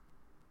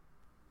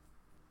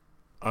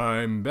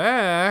I'm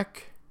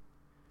back.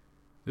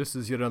 This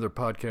is yet another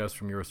podcast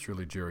from yours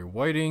truly, Jerry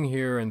Whiting,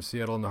 here in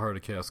Seattle in the heart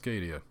of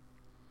Cascadia.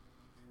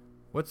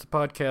 What's the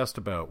podcast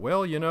about?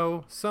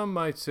 Well, some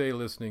might say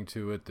listening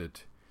to it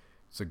that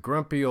it's a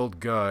grumpy old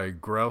guy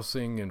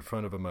grousing in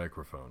front of a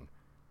microphone.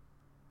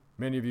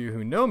 Many of you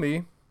who know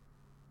me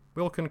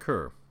will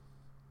concur.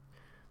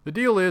 The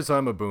deal is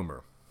I'm a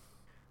boomer.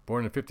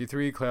 Born in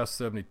 53, class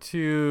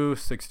 72,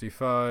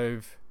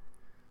 65.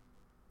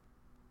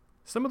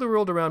 Some of the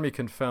world around me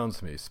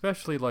confounds me,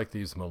 especially like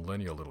these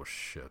millennial little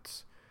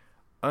shits.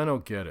 I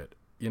don't get it.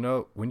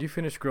 When you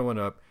finish growing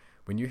up,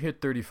 when you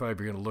hit 35,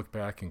 you're going to look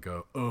back and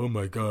go, oh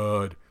my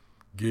God,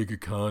 gig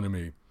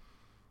economy.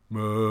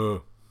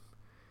 And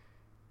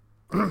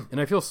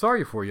I feel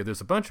sorry for you.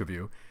 There's a bunch of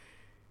you.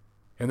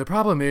 And the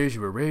problem is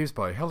you were raised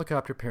by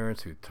helicopter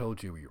parents who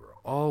told you were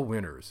all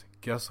winners.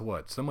 Guess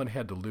what? Someone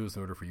had to lose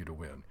in order for you to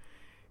win.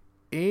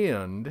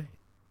 And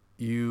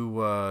you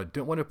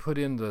don't want to put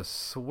in the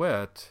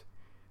sweat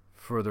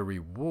for the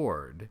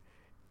reward,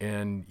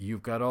 and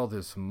you've got all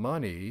this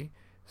money,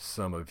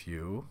 some of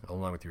you,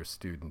 along with your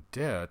student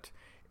debt,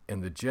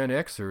 and the Gen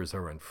Xers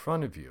are in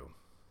front of you.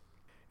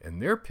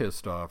 And they're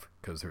pissed off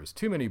because there's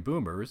too many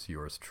boomers,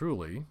 yours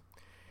truly,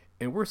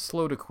 and we're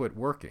slow to quit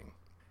working.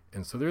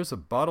 And so there's a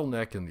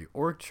bottleneck in the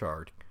org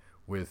chart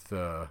with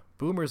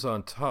boomers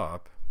on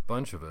top,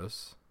 bunch of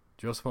us,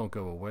 just won't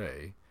go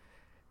away.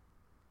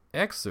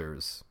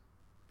 Xers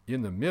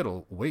in the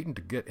middle, waiting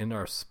to get in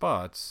our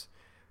spots.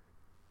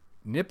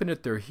 Nipping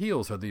at their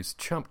heels are these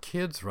chump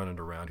kids running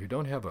around who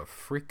don't have a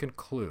freaking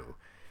clue.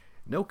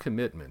 No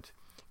commitment.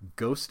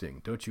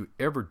 Ghosting. Don't you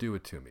ever do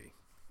it to me.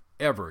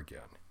 Ever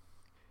again.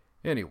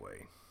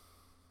 Anyway.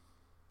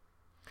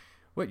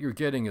 What you're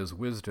getting is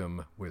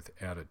wisdom with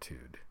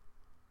attitude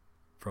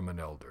from an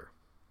elder.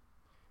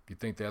 If you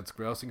think that's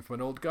grousing from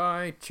an old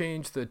guy,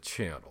 change the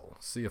channel.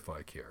 See if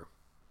I care.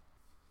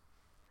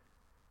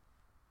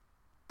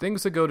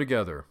 Things that go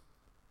together.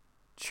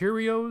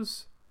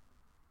 Cheerios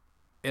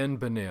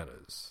and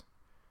bananas.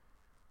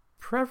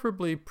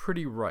 Preferably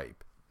pretty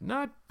ripe.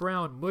 Not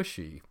brown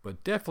mushy,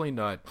 but definitely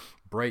not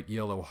bright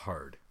yellow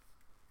hard.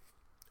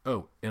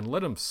 Oh, and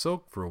let them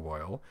soak for a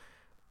while.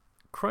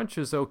 Crunch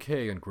is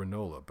okay in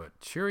granola, but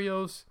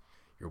Cheerios,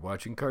 you're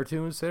watching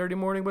cartoons Saturday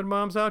morning when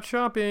mom's out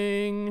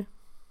shopping.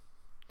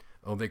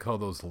 Oh, they call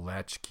those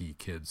latchkey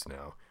kids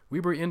now. We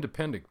were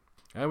independent.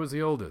 I was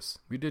the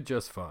oldest. We did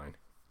just fine.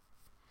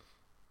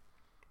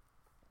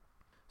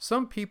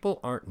 Some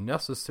people aren't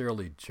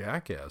necessarily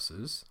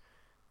jackasses.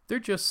 They're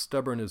just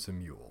stubborn as a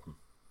mule.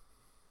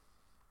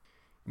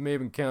 You may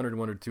have encountered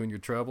one or two in your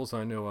travels.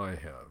 I know I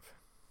have.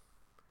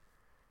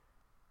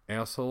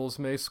 Assholes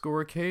may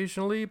score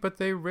occasionally, but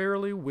they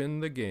rarely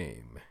win the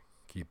game.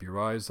 Keep your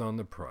eyes on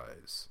the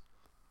prize.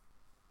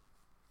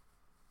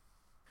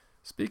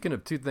 Speaking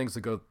of two things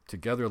that go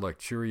together like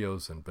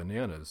Cheerios and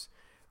bananas,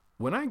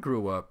 when I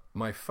grew up,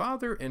 my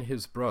father and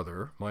his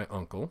brother, my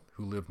uncle,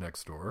 who lived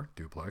next door,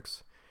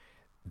 duplex,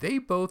 they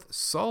both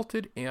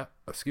salted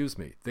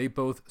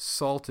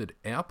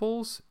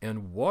apples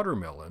and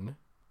watermelon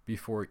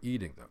before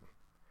eating them.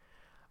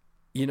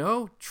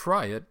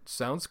 Try it.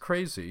 Sounds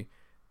crazy.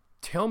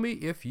 Tell me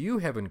if you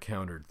have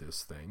encountered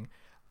this thing.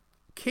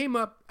 Came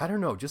up,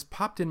 just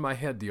popped in my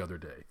head the other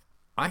day.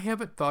 I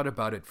haven't thought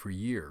about it for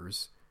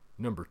years.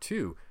 Number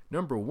two.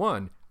 Number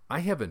one,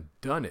 I haven't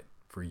done it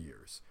for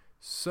years.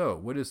 So,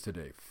 what is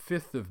today?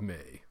 5th of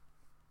May.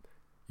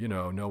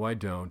 No, I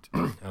don't.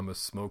 I'm a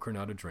smoker,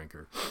 not a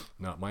drinker.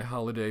 Not my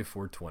holiday,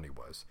 420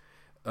 was.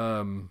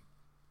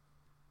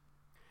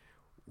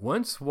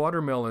 Once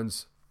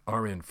watermelons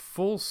are in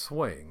full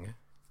swing,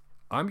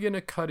 I'm going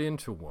to cut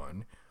into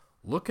one,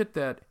 look at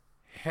that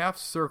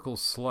half-circle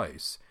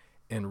slice,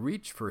 and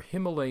reach for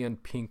Himalayan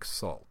pink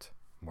salt.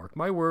 Mark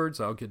my words,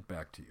 I'll get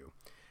back to you.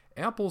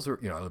 Apples are,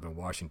 I live in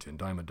Washington,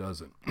 dime a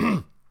dozen.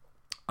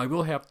 I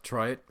will have to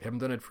try it. Haven't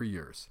done it for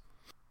years.